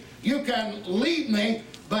me. You can lead me.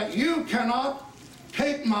 But you cannot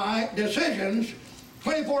take my decisions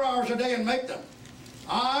 24 hours a day and make them.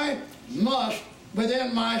 I must,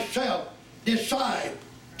 within myself, decide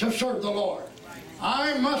to serve the Lord.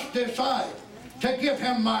 I must decide to give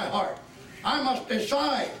Him my heart. I must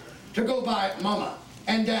decide to go by Mama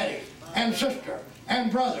and Daddy and sister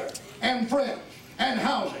and brother and friends and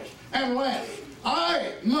houses and land.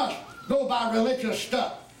 I must go by religious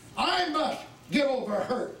stuff. I must get over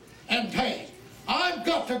hurt and pain. I've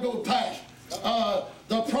got to go past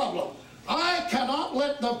the problem. I cannot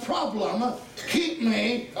let the problem keep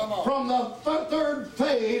me from the 3rd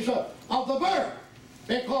phase of the birth,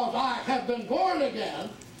 because I have been born again.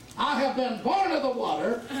 I have been born of the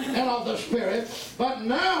water and of the Spirit, but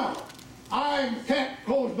now I can't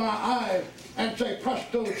close my eyes and say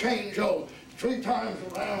presto changeo 3 times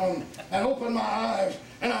around and open my eyes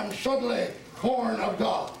and I'm suddenly born of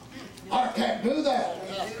God. I can't do that.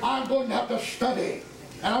 I'm going to have to study,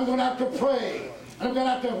 and I'm going to have to pray, and I'm going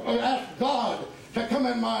to have to ask God to come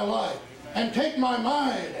in my life and take my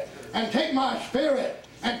mind and take my spirit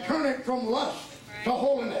and turn it from lust to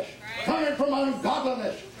holiness, turn it from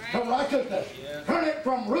ungodliness to righteousness, turn it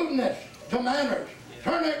from rudeness to manners,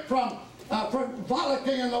 turn it from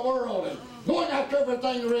frolicking in the world and going after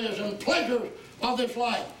everything there is and pleasures of this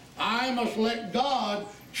life. I must let God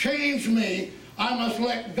change me. I must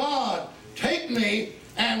let God take me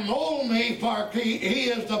and mold me, for He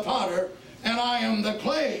is the potter and I am the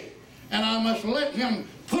clay. And I must let Him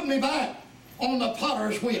put me back on the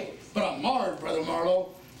potter's wheel. But I'm marred, Brother Marlow.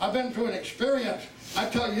 I've been through an experience. I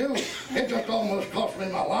tell you, it just almost cost me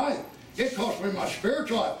my life. It cost me my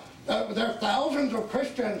spiritual life. There are thousands of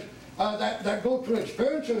Christians that go through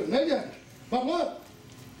experiences, millions. But look,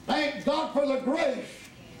 thank God for the grace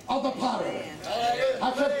of the potter.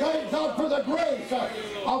 I said, thank God for the grace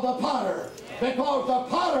of the potter. Because the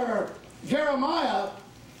potter, Jeremiah,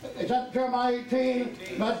 is that Jeremiah 18?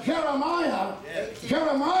 But Jeremiah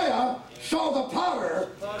saw the potter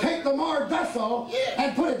take the marred vessel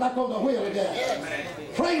and put it back on the wheel again.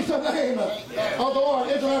 Praise the name of the Lord.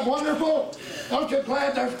 Isn't that wonderful? Aren't you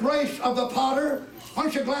glad there's grace of the potter?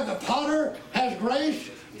 Aren't you glad the potter has grace?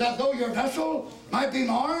 That though your vessel might be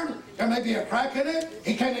marred, there may be a crack in it,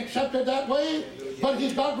 He can't accept it that way, but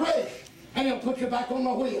He's got grace, and He'll put you back on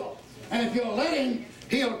the wheel. And if you'll let Him,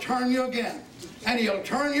 He'll turn you again, and He'll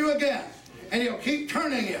turn you again, and He'll keep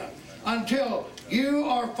turning you until you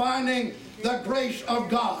are finding the grace of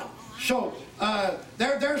God. So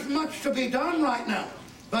there's much to be done right now,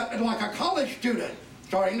 but like a college student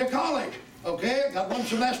starting to college, Okay, got one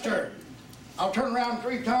semester. I'll turn around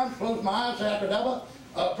 3 times, close my eyes, say after devil,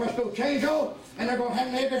 presto changeo, and they're going to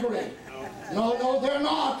hand me a degree. No, they're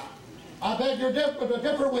not. I beg to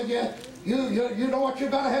differ with you. You know what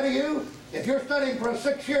you've got ahead of you? If you're studying for a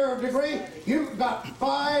 6-year degree, you've got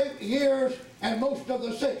 5 years and most of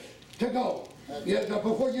the 6 to go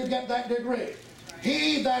before you get that degree.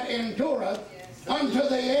 He that endureth unto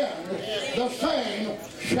the end, the same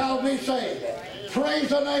shall be saved. Praise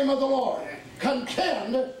the name of the Lord.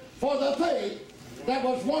 Contend for the faith that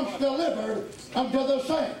was once delivered unto the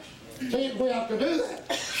saints. See, we have to do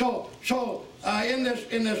that. So in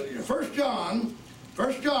this 1 John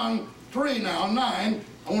 3 now, 9,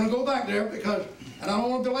 I want to go back there because, and I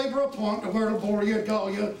don't want to belabor a point of where it'll bore you,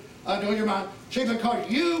 dull your mind. See, because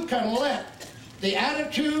you can let the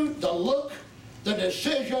attitude, the look, the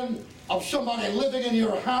decision of somebody living in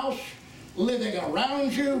your house, living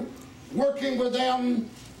around you, working with them,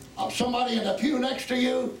 of somebody in the pew next to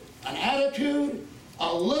you, an attitude,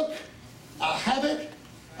 a look, a habit,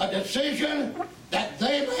 a decision that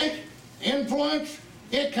they make, influence,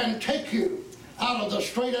 it can take you out of the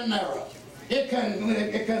straight and narrow. It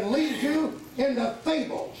can lead you into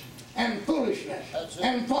fables and foolishness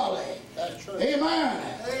and folly. Amen.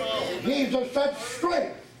 Jesus said,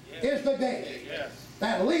 straight is the gate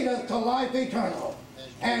that leadeth to life eternal,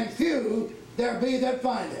 and few there be that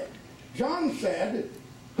find it. John said,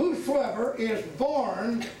 whosoever is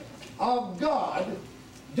born of God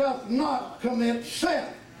doth not commit sin.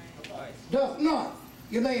 Doth not.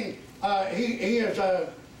 You mean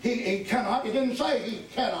he cannot, he didn't say he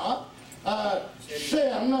cannot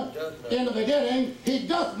sin in the beginning, he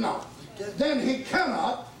doth not. Then he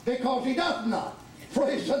cannot because he doth not.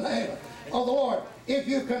 Praise the name of the Lord. If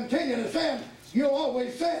you continue to sin, you'll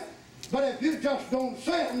always sin. But if you just don't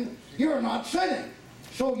sin, you're not sinning.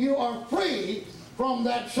 So you are free from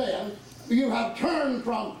that sin. You have turned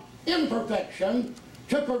from imperfection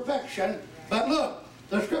to perfection. But look,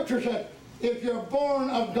 the scripture said, if you're born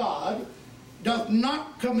of God, doth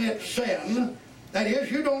not commit sin. That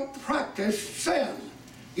is, you don't practice sin.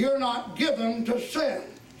 You're not given to sin.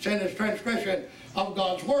 Sin is transgression of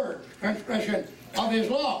God's word, transgression of his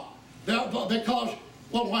law. Because,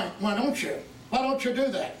 well, why don't you? Why don't you do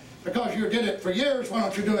that? Because you did it for years, why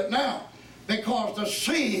don't you do it now? Because the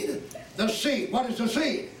seed, what is the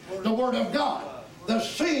seed? The word of God. The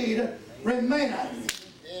seed remaineth.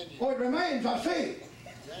 Oh, it remains, I see.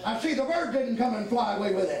 I see the bird didn't come and fly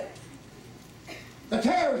away with it. The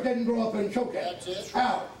tares didn't grow up and choke it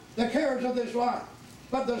out. The cares of this life.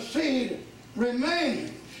 But the seed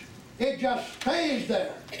remains. It just stays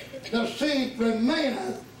there. The seed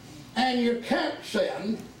remaineth, and you can't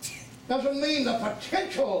sin. Doesn't mean the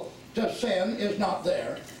potential to sin is not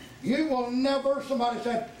there. You will never, somebody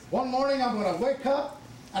said, one morning I'm going to wake up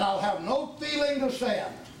and I'll have no feeling to sin.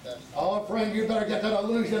 Oh, friend, you better get that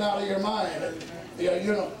illusion out of your mind. You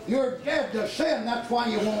know, you're dead to sin, that's why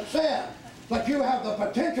you won't sin. But you have the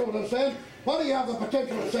potential to sin. Why do you have the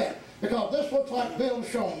potential to sin? Because this looks like Bill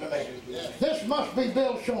Shown to me. This must be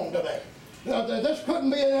Bill Shown to me. This couldn't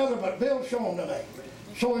be any other but Bill Shown to me.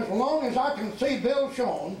 So as long as I can see Bill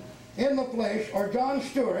Shown in the flesh, or John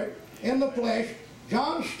Stewart in the flesh,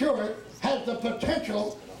 John Stewart has the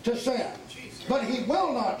potential to sin. But he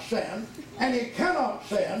will not sin, and he cannot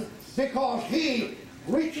sin, because he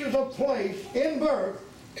reaches a place in birth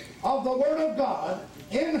of the Word of God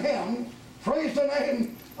in him. Praise the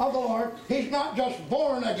name of the Lord. He's not just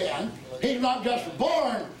born again. He's not just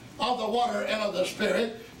born of the water and of the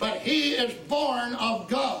Spirit, but he is born of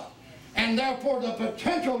God. And therefore the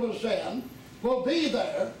potential to sin will be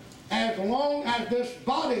there as long as this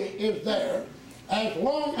body is there, as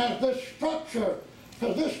long as this structure,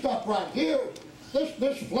 because this stuff right here,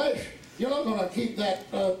 this flesh, you're not going to keep that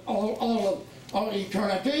all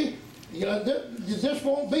eternity. This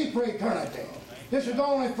won't be for eternity. This is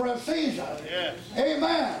only for a season. Yes.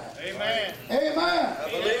 Amen. Amen. Amen. I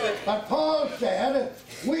believe it. But Paul said,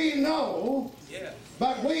 we know,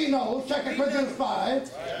 but we know, 2 Corinthians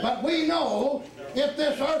 5, but we know if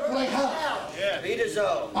this earthly house Be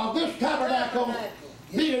dissolved. of this tabernacle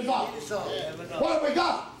be dissolved. What have we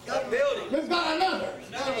got? Got building. We've got another.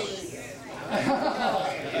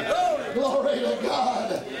 Glory to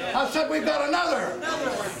God. I said we've got another.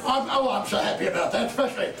 I'm so happy about that,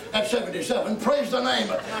 especially at 77. Praise the name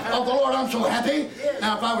of the Lord. I'm so happy.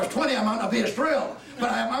 Now, if I was 20, I might not be as thrilled.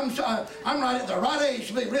 But I'm right at the right age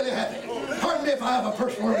to be really happy. Pardon me if I have a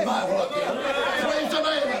personal revival up here. Praise the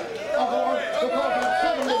name of the Lord. Because at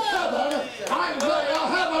 77, I'm glad I'll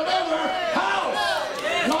have another house.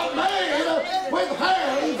 Not made with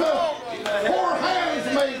hands. 4 hands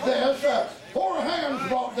made this. 4 hands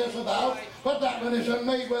brought this about. house, but that one isn't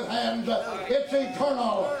made with hands. It's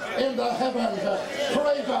eternal in the heavens.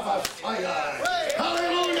 Praise the Messiah.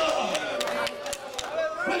 Hallelujah.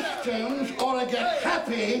 Christians ought to get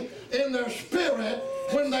happy in their spirit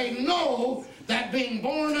when they know that being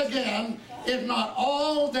born again is not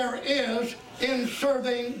all there is in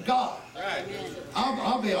serving God.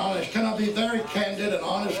 I'll be honest. Can I be very candid and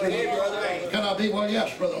honest with you? Can I be? Well,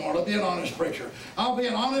 yes, Brother Marlow. I'll be an honest preacher. I'll be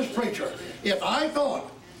an honest preacher. If I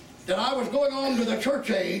thought that I was going on to the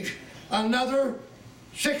church age another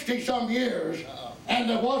 60-some years and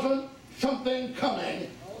there wasn't something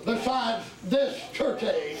coming besides this church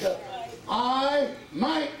age, I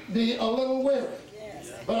might be a little weary.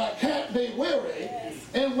 But I can't be weary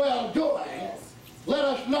in well-doing. Let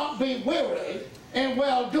us not be weary in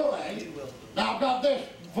well-doing. Now I've got this,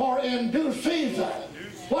 for in due season.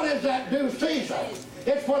 What is that due season?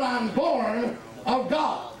 It's when I'm born of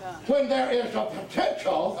God. When there is a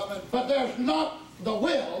potential, but there's not the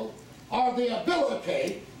will or the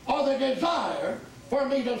ability or the desire for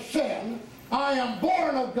me to sin. I am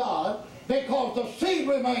born of God because the seed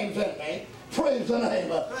remains in me. Praise the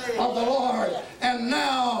name of the Lord. And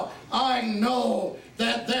now I know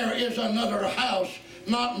that there is another house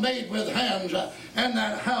not made with hands, and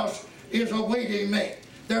that house is awaiting me.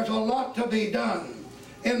 There's a lot to be done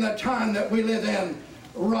in the time that we live in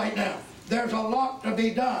right now. There's a lot to be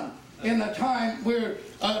done in the time we're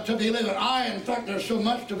to be living. In fact, there's so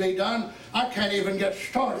much to be done, I can't even get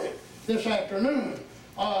started this afternoon.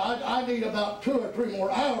 I need about 2 or 3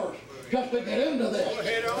 more hours just to get into this.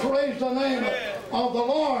 Praise the name of the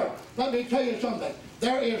Lord. Let me tell you something.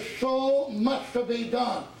 There is so much to be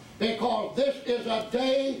done because this is a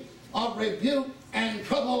day of rebuke and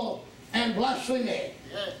trouble and blasphemy.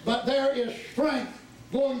 But there is strength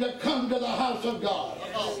going to come to the house of God.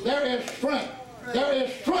 There is strength. There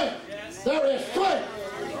is strength. There is strength.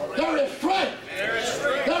 There is strength. There is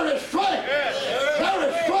strength. There is strength. There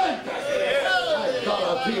is strength. I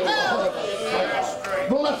gotta feel the heart of it.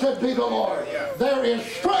 Blessed be the Lord. There is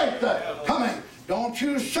strength coming. Don't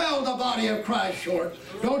you sell the body of Christ short.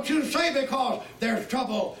 Don't you say because there's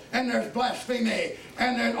trouble and there's blasphemy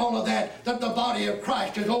and there's all of that the body of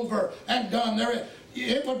Christ is over and done.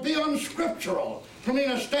 It would be unscriptural for me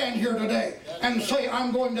to stand here today and say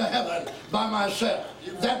I'm going to heaven by myself.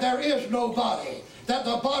 That there is no body. That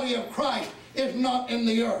the body of Christ is not in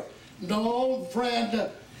the earth. No, friend,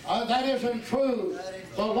 that isn't true.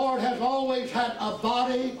 The Lord has always had a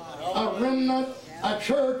body, a remnant, a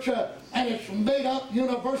church, and it's made up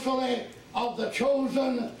universally of the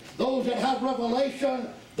chosen, those that have revelation,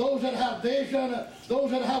 those that have vision,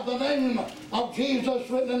 those that have the name of Jesus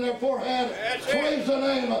written in their forehead. Praise the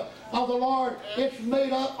name of the Lord. It's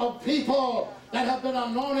made up of people that have been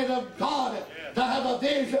anointed of God to have a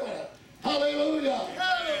vision. Hallelujah.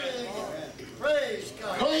 Praise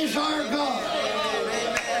God. Praise our God.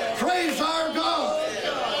 Praise our God.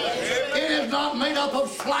 It is not made up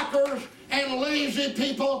of slackers and lazy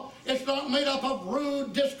people. It's not made up of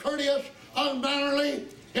rude, discourteous, unmannerly.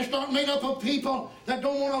 It's not made up of people that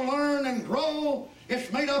don't want to learn and grow.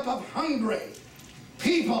 It's made up of hungry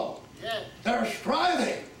people that are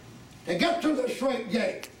striving to get through the straight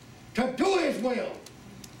gate, to do His will,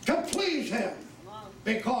 to please Him,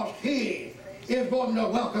 because He is going to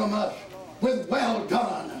welcome us with well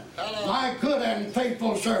done, my good and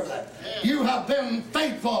faithful servant. You have been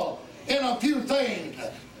faithful in a few things.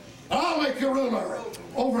 I'll make you ruler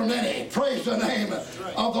over many. Praise the name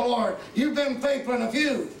of the Lord. You've been faithful in a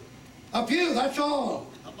few. A few, that's all.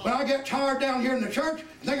 When I get tired down here in the church,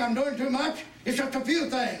 think I'm doing too much, it's just a few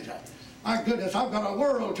things. My goodness, I've got a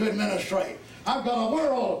world to administrate. I've got a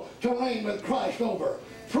world to reign with Christ over.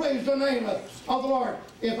 Praise the name of the Lord.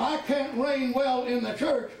 If I can't reign well in the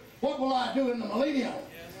church, what will I do in the millennium?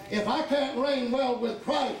 If I can't reign well with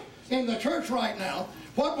Christ in the church right now,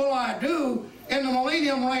 what will I do in the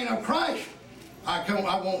millennium reign of Christ? I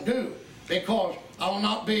won't do, because I will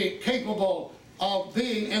not be capable of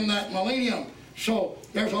being in that millennium. So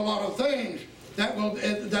there's a lot of things that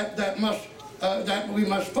we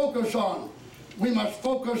must focus on. We must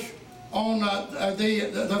focus on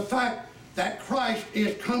the fact that Christ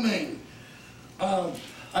is coming.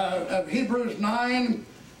 Hebrews 9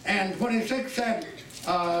 and 26 said,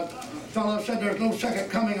 fellow said there's no second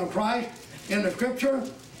coming of Christ in the scripture,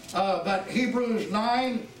 but Hebrews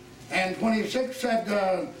 9 and 26 said,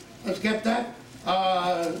 let's get that,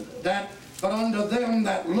 but unto them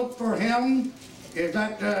that look for Him, is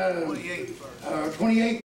that 28?